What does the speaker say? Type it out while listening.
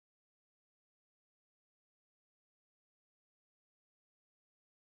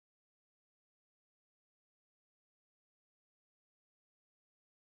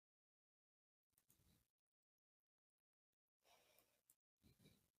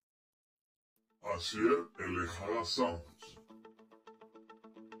אשר אליך הסאונד.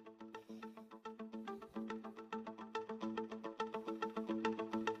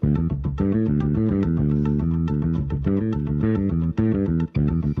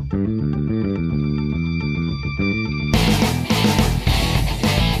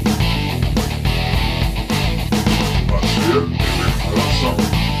 אשר אליך הסאונד.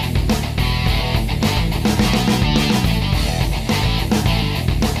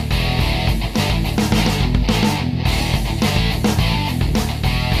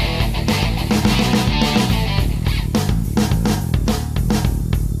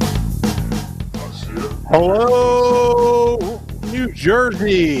 Hello, New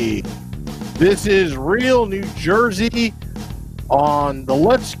Jersey. This is Real New Jersey on the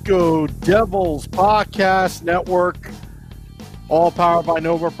Let's Go Devils podcast network, all powered by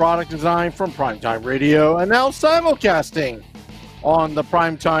Nova Product Design from Primetime Radio, and now simulcasting on the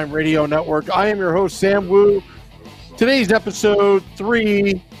Primetime Radio network. I am your host, Sam Wu. Today's episode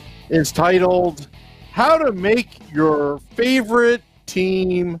 3 is titled, How to Make Your Favorite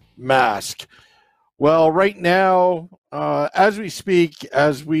Team Mask. Well, right now, as we speak,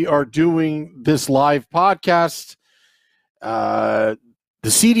 as we are doing this live podcast, the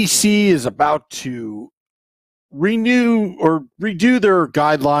CDC is about to renew or redo their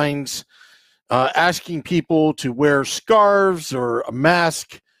guidelines, asking people to wear scarves or a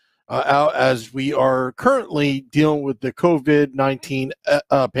mask out as we are currently dealing with the COVID-19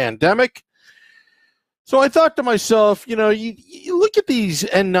 pandemic. So I thought to myself, you look at these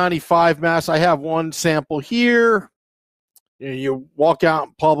N95 masks. I have one sample here. You walk out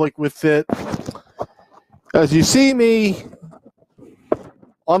in public with it. As you see me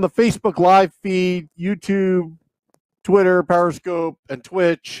on the Facebook live feed, YouTube, Twitter, Periscope, and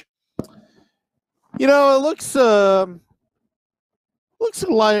Twitch, it looks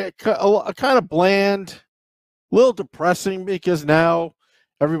like a kind of bland, a little depressing because now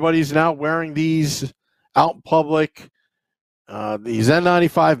everybody's now wearing these out in public, these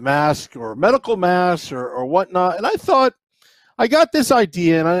N95 masks or medical masks or whatnot. And I thought, I got this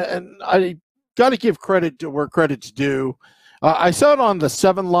idea, and I got to give credit to where credit's due. I saw it on the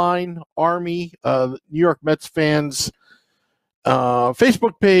 7 Line Army, New York Mets fans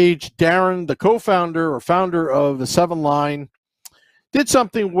Facebook page. Darren, the co-founder or founder of the 7 Line, did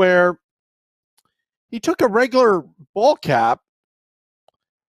something where he took a regular ball cap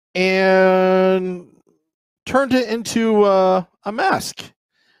and turned it into a mask.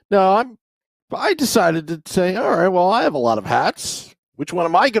 Now, I decided to say, all right, well, I have a lot of hats. Which one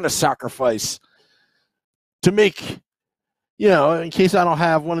am I going to sacrifice to make, in case I don't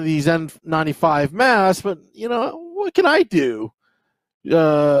have one of these N95 masks? But, what can I do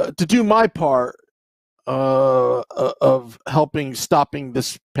to do my part of helping stopping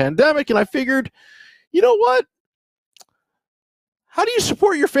this pandemic? And I figured, you know what? How do you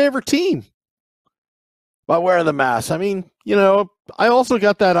support your favorite team? By wearing the mask. I mean, I also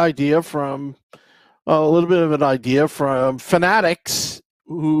got that idea from a little bit of an idea from Fanatics,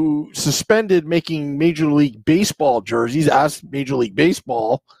 who suspended making Major League Baseball jerseys. Asked Major League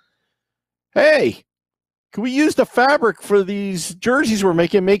Baseball, hey, can we use the fabric for these jerseys we're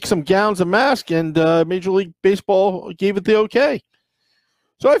making, make some gowns and masks? And Major League Baseball gave it the okay.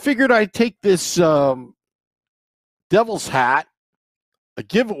 So I figured I'd take this Devil's hat, a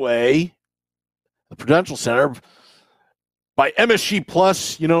giveaway, the Prudential Center, by MSG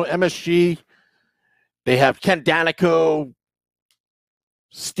Plus. MSG, they have Ken Danico,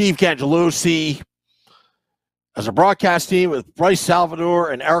 Steve Cangelosi as a broadcast team with Bryce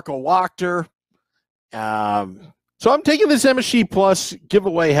Salvador and Erica Wachter. So I'm taking this MSG Plus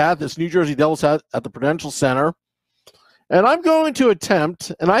giveaway hat, this New Jersey Devils hat at the Prudential Center, and I'm going to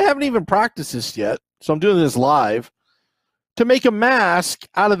attempt, and I haven't even practiced this yet, so I'm doing this live, to make a mask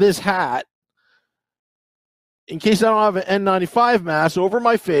out of this hat in case I don't have an N95 mask over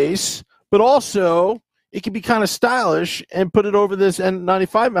my face, but also it can be kind of stylish and put it over this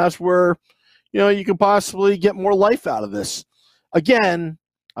N95 mask where, you can possibly get more life out of this. Again,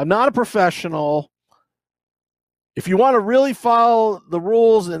 I'm not a professional. If you want to really follow the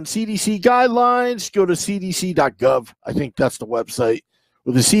rules and CDC guidelines, go to cdc.gov. I think that's the website,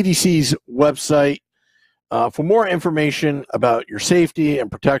 or the CDC's website, for more information about your safety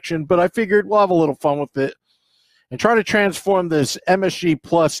and protection. But I figured we'll have a little fun with it and try to transform this MSG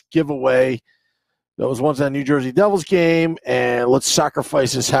Plus giveaway that was once that New Jersey Devils game, and let's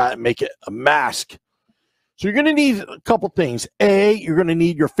sacrifice this hat and make it a mask. So you're going to need a couple things. A, you're going to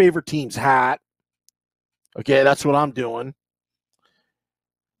need your favorite team's hat. Okay, that's what I'm doing.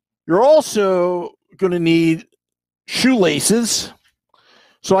 You're also going to need shoelaces.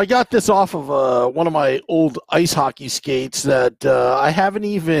 So I got this off of one of my old ice hockey skates that I haven't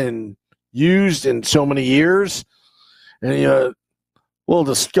even used in so many years. And, a little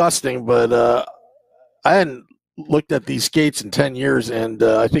disgusting, but I hadn't looked at these skates in 10 years, and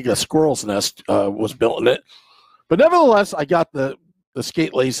I think a squirrel's nest was built in it. But nevertheless, I got the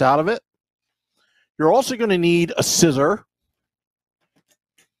skate lace out of it. You're also going to need a scissor.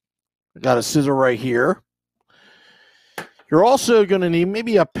 I got a scissor right here. You're also going to need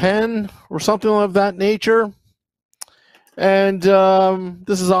maybe a pen or something of that nature. And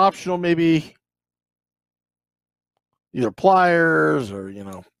this is optional, maybe either pliers or,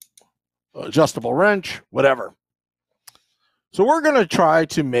 adjustable wrench, whatever. So we're going to try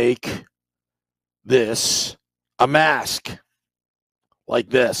to make this a mask like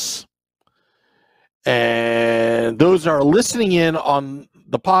this. And those are listening in on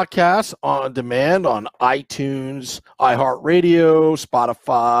the podcast on demand on iTunes, iHeartRadio,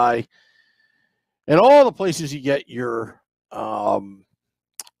 Spotify, and all the places you get your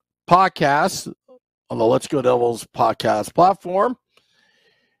podcasts on the Let's Go Devils podcast platform.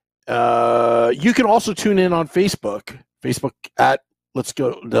 You can also tune in on Facebook at Let's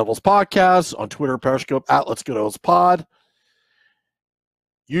Go Devils Podcast, on Twitter, Periscope at Let's Go Devils Pod,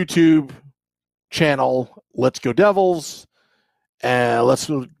 YouTube channel Let's Go Devils, and Let's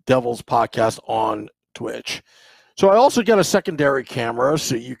Go Devils Podcast on Twitch. So I also got a secondary camera,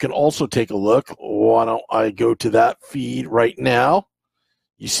 so you can also take a look. Why don't I go to that feed right now?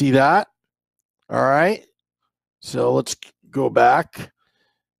 You see that? All right. So let's go back.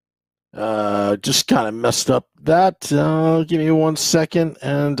 Just kind of messed up that. Give me 1 second,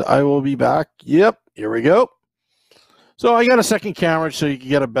 and I will be back. Yep, here we go. So I got a second camera so you can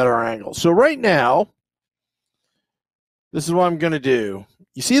get a better angle. So right now, this is what I'm going to do.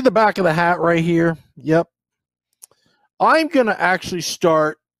 You see the back of the hat right here? Yep. I'm going to actually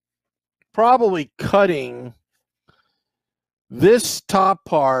start probably cutting this top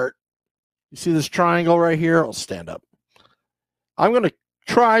part. You see this triangle right here? I'll stand up. I'm going to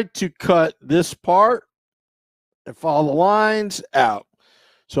try to cut this part and follow the lines out.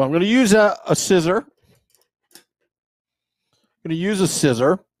 So I'm going to use a scissor. I'm going to use a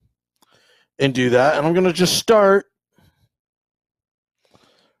scissor and do that. And I'm going to just start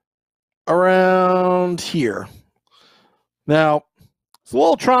around here. Now, it's a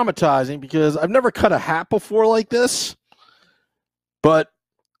little traumatizing because I've never cut a hat before like this, but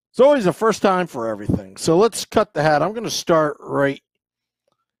it's always a first time for everything. So let's cut the hat. I'm going to start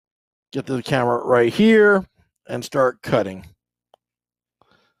get the camera right here and start cutting.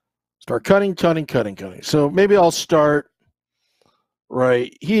 Start cutting. So maybe I'll start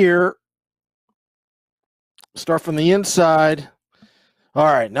right here. Start from the inside. All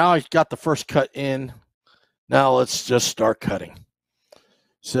right, now I got the first cut in. Now let's just start cutting.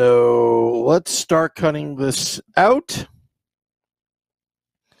 So let's start cutting this out. Let's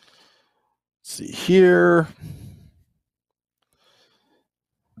see here.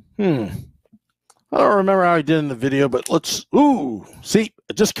 I don't remember how I did in the video, but let's, see,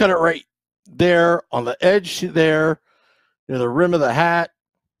 I just cut it right there on the edge there, near the rim of the hat.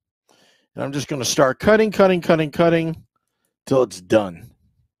 And I'm just going to start cutting till it's done.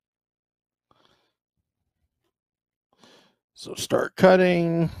 So start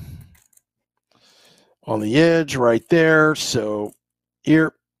cutting on the edge right there. So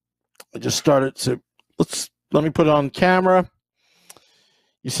here, I just started. So let me put it on camera.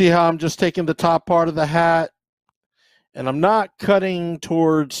 You see how I'm just taking the top part of the hat, and I'm not cutting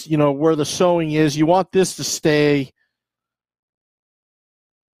towards, where the sewing is. You want this to stay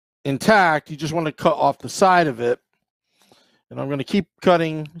intact. You just want to cut off the side of it. And I'm going to keep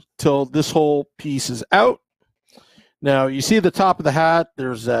cutting till this whole piece is out. Now, you see the top of the hat,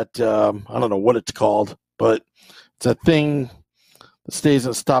 there's that, I don't know what it's called, but it's that thing that stays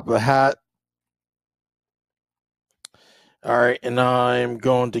on the top of the hat. All right, and I'm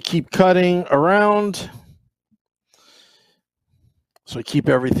going to keep cutting around so I keep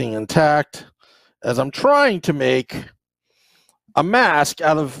everything intact as I'm trying to make a mask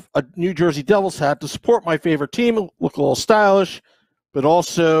out of a New Jersey Devils hat to support my favorite team, look a little stylish, but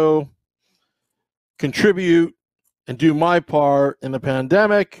also contribute and do my part in the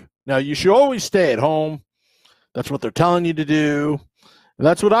pandemic. Now, you should always stay at home. That's what they're telling you to do. And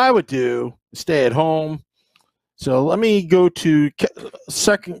that's what I would do, stay at home. So let me go to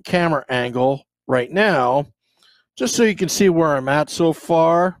second camera angle right now, just so you can see where I'm at so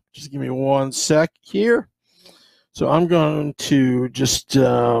far. Just give me 1 sec here. So I'm going to just,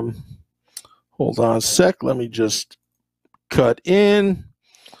 hold on a sec. Let me just cut in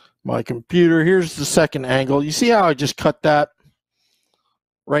my computer. Here's the second angle. You see how I just cut that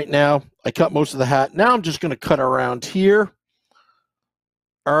right now. I cut most of the hat. Now I'm just going to cut around here.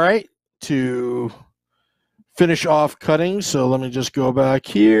 All right, to finish off cutting. So let me just go back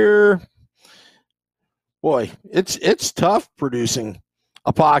here. Boy, it's tough producing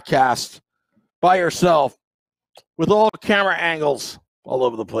a podcast by yourself with all camera angles all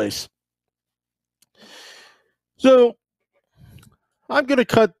over the place. So I'm going to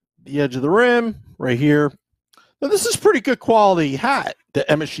cut the edge of the rim right here. Now, this is pretty good quality hat that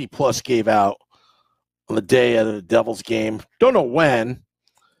MSG Plus gave out on the day of the Devils game. Don't know when,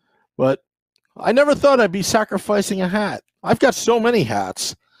 but I never thought I'd be sacrificing a hat. I've got so many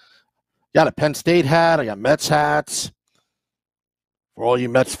hats. Got a Penn State hat. I got Mets hats. For all you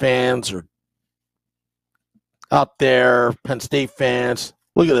Mets fans or out there, Penn State fans,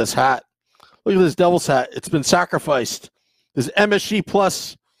 look at this hat. Look at this Devils hat. It's been sacrificed. This MSG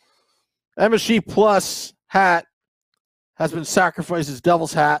Plus hat has been sacrificed as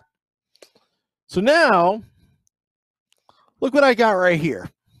Devils hat. So now, look what I got right here.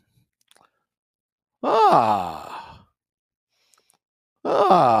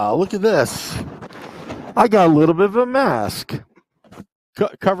 Look at this. I got a little bit of a mask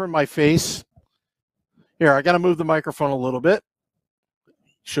covering my face. Here, I got to move the microphone a little bit.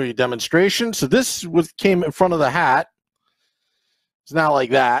 Show you a demonstration. So this came in front of the hat. It's not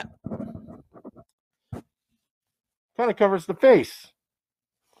like that. Kind of covers the face.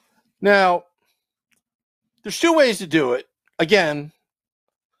 Now, there's two ways to do it. Again,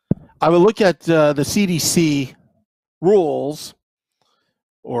 I would look at the CDC rules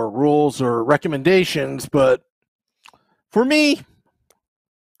or recommendations, but for me,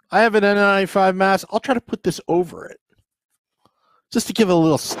 I have an N95 mask. I'll try to put this over it just to give it a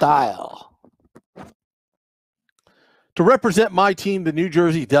little style. To represent my team, the New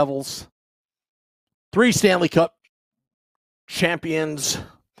Jersey Devils, 3 Stanley Cup champions,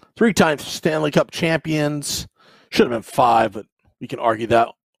 3-time Stanley Cup champions. Should have been 5, but we can argue that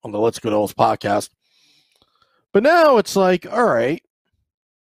on the Let's Go Devils podcast. But now it's like, all right,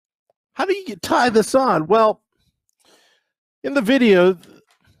 how do you tie this on? Well, in the video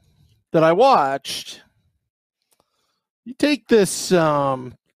that I watched, you take this,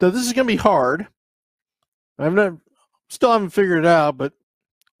 so this is going to be hard. Still haven't figured it out, but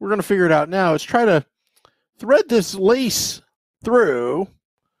we're going to figure it out now. Is try to thread this lace through,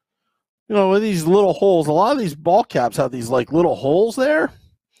 with these little holes. A lot of these ball caps have these like little holes there.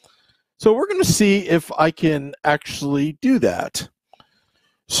 So we're going to see if I can actually do that.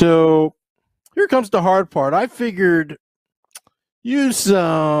 So here comes the hard part. I figured use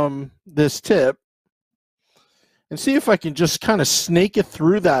this tip and see if I can just kind of snake it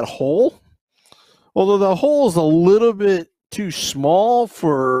through that hole. Although the hole is a little bit too small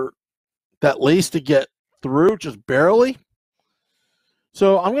for that lace to get through, just barely.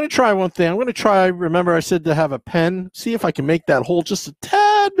 So I'm going to try one thing. I'm going to try, remember I said to have a pen, see if I can make that hole just a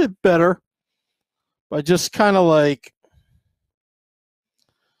tad bit better by just kind of like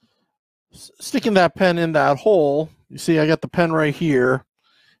sticking that pen in that hole. You see, I got the pen right here.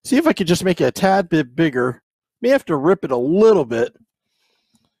 See if I could just make it a tad bit bigger. May have to rip it a little bit.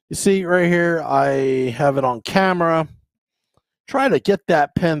 You see right here, I have it on camera. Try to get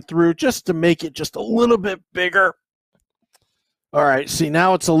that pen through just to make it just a little bit bigger. All right, see,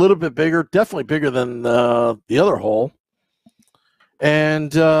 now it's a little bit bigger, definitely bigger than the other hole.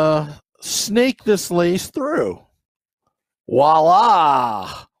 And snake this lace through.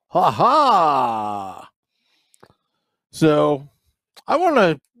 Voila! Ha-ha! So I want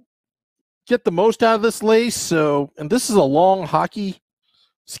to get the most out of this lace. And this is a long hockey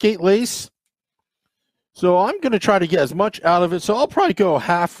skate lace. So I'm going to try to get as much out of it. So I'll probably go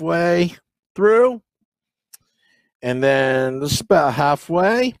halfway through. And then this is about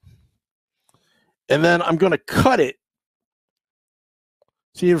halfway. And then I'm going to cut it.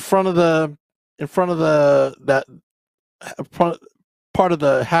 See in front of that part of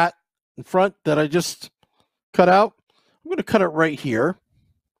the hat in front that I just cut out. I'm going to cut it right here.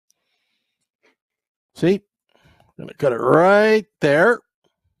 See? I'm going to cut it right there.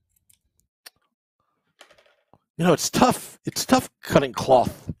 It's tough. It's tough cutting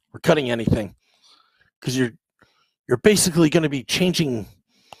cloth or cutting anything because you're basically going to be changing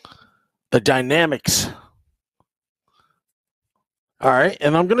the dynamics. All right,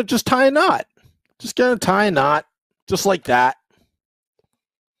 and I'm going to just tie a knot. Just going to tie a knot just like that.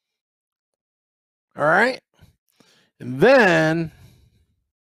 All right. And then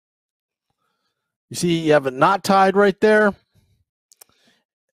you see you have a knot tied right there.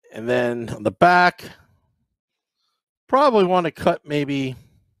 And then on the back, probably want to cut maybe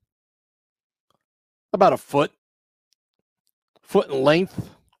about a foot in length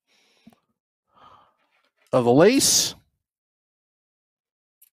of the lace.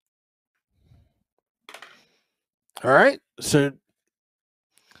 All right, so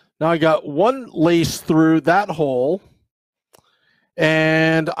now I got one lace through that hole,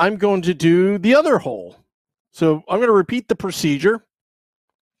 and I'm going to do the other hole. So I'm going to repeat the procedure.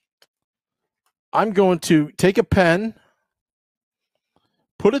 I'm going to take a pen,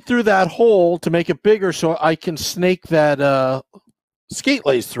 put it through that hole to make it bigger so I can snake that skate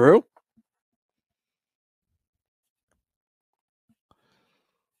lace through.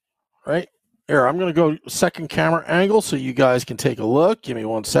 Right here, I'm going to go second camera angle so you guys can take a look. Give me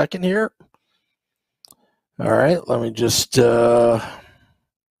 1 second here. All right, let me just, here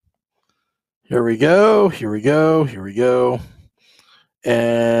we go, here we go, here we go.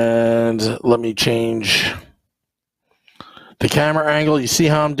 And let me change the camera angle. You see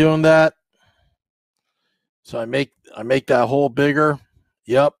how I'm doing that? So I make that hole bigger.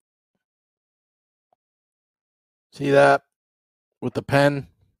 Yep. See that with the pen?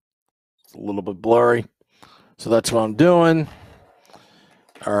 It's a little bit blurry. So that's what I'm doing.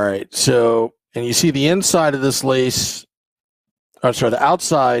 All right. So, and you see the inside of this lace, I'm sorry, the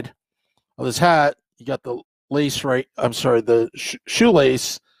outside of this hat, you got the lace right, I'm sorry, the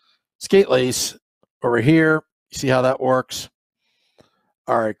shoelace, skate lace over here. You see how that works?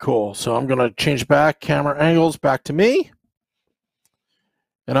 All right, cool. So I'm going to change back camera angles back to me.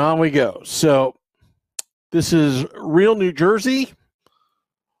 And on we go. So this is Real New Jersey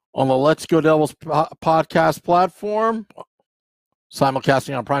on the Let's Go Devils podcast platform,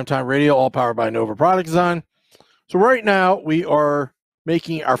 simulcasting on Primetime Radio, all powered by Nova Product Design. So right now we are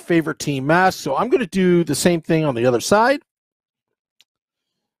making our favorite team mask. So I'm going to do the same thing on the other side.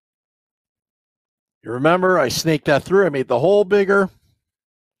 You remember, I snaked that through. I made the hole bigger.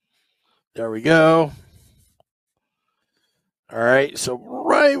 There we go. All right. So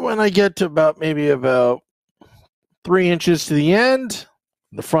right when I get to about maybe about 3 inches to the end,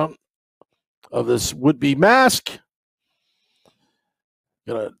 the front of this would-be mask,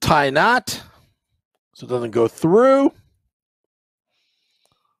 gonna tie a knot so it doesn't go through.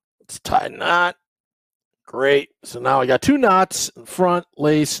 Let's tie a knot. Great. So now I got 2 knots in front,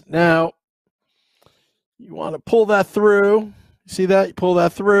 lace. Now you want to pull that through. See that? You pull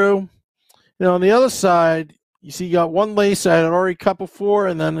that through. Now on the other side, you see you got 1 lace I had already cut before,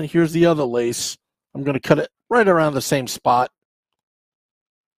 and then here's the other lace. I'm going to cut it right around the same spot.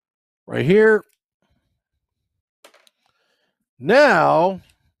 Right here. Now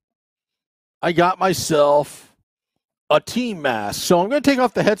I got myself a team mask. So I'm going to take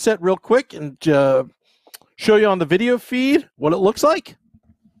off the headset real quick and show you on the video feed what it looks like.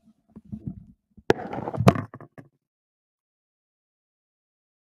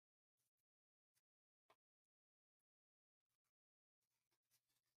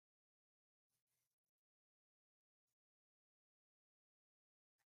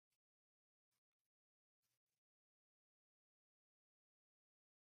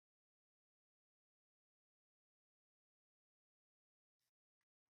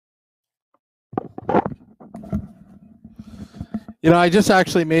 You know, I just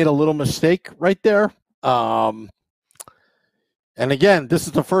actually made a little mistake right there. And again, this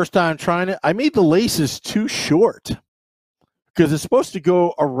is the first time trying it. I made the laces too short because it's supposed to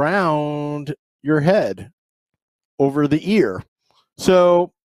go around your head over the ear.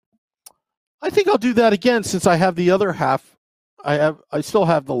 So I think I'll do that again since I have the other half. I still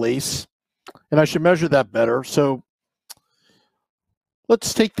have the lace, and I should measure that better. So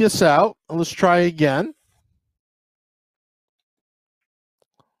let's take this out and let's try again.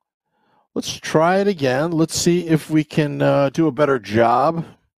 Let's try it again. Let's see if we can do a better job.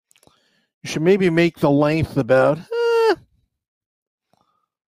 You should maybe make the length about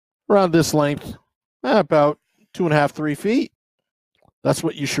around this length, about 2.5, 3 feet. That's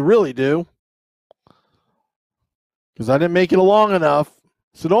what you should really do. Because I didn't make it long enough.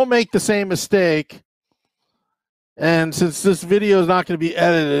 So don't make the same mistake. And since this video is not going to be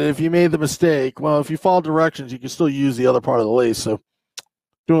edited, if you made the mistake, well, if you follow directions, you can still use the other part of the lace. So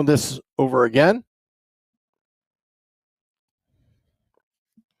doing this over again.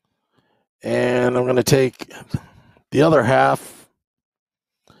 And I'm going to take the other half,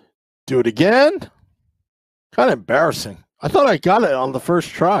 do it again. Kind of embarrassing. I thought I got it on the first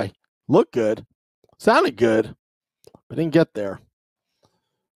try. Looked good. Sounded good. But didn't get there.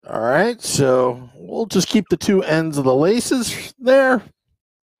 All right. So we'll just keep the 2 ends of the laces there.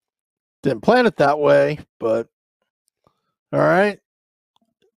 Didn't plan it that way, but all right.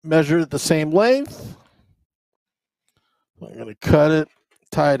 Measure the same length. I'm going to cut it,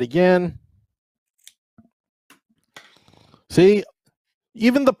 tie it again. See,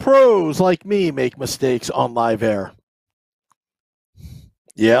 Even the pros like me make mistakes on live air.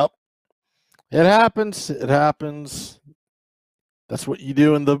 Yep. It happens. It happens. That's what you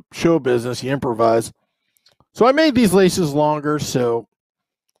do in the show business. You improvise. So I made these laces longer, so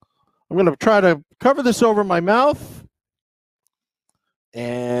I'm going to try to cover this over my mouth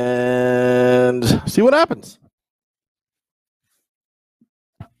and see what happens.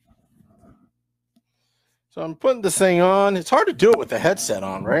 So I'm putting this thing on. It's hard to do it with the headset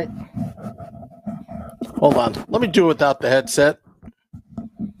on, right? Hold on. Let me do it without the headset.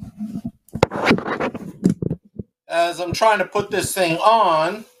 As I'm trying to put this thing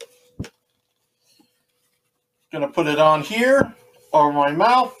on, going to put it on here over my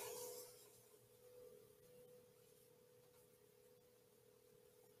mouth.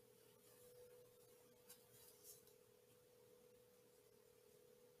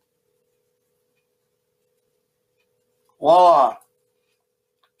 Voila.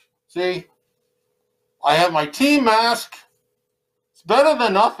 See, I have my team mask. It's better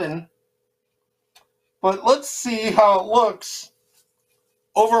than nothing. But let's see how it looks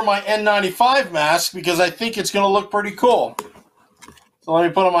over my N95 mask, because I think it's going to look pretty cool. So let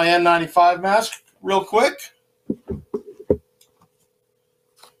me put on my N95 mask real quick.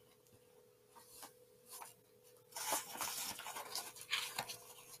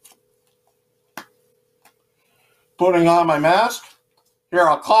 Putting on my mask. Here,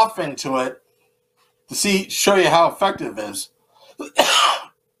 I'll cough into it to show you how effective it is.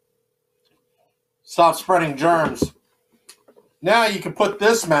 Stop spreading germs. Now you can put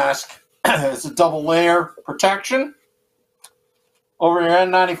this mask as a double layer protection over your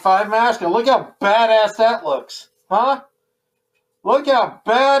N95 mask, and look how badass that looks, huh? Look how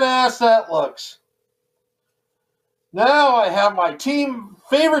badass that looks. Now I have my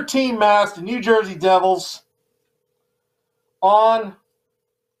favorite team mask, the New Jersey Devils, on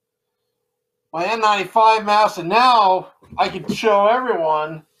my N95 mask, and now I can show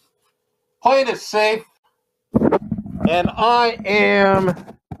everyone playing it safe. And I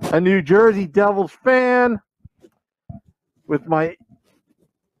am a New Jersey Devils fan with my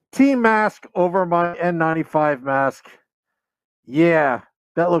team mask over my N95 mask. Yeah,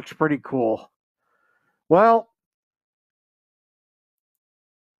 that looks pretty cool. Well,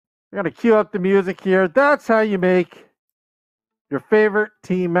 I'm going to cue up the music here. That's how you make your favorite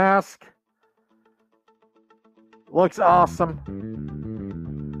team mask. Looks awesome.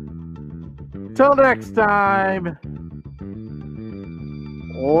 Till next time,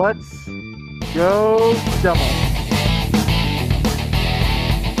 let's go Devils.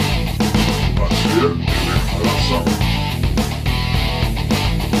 Así es, el Jalazán.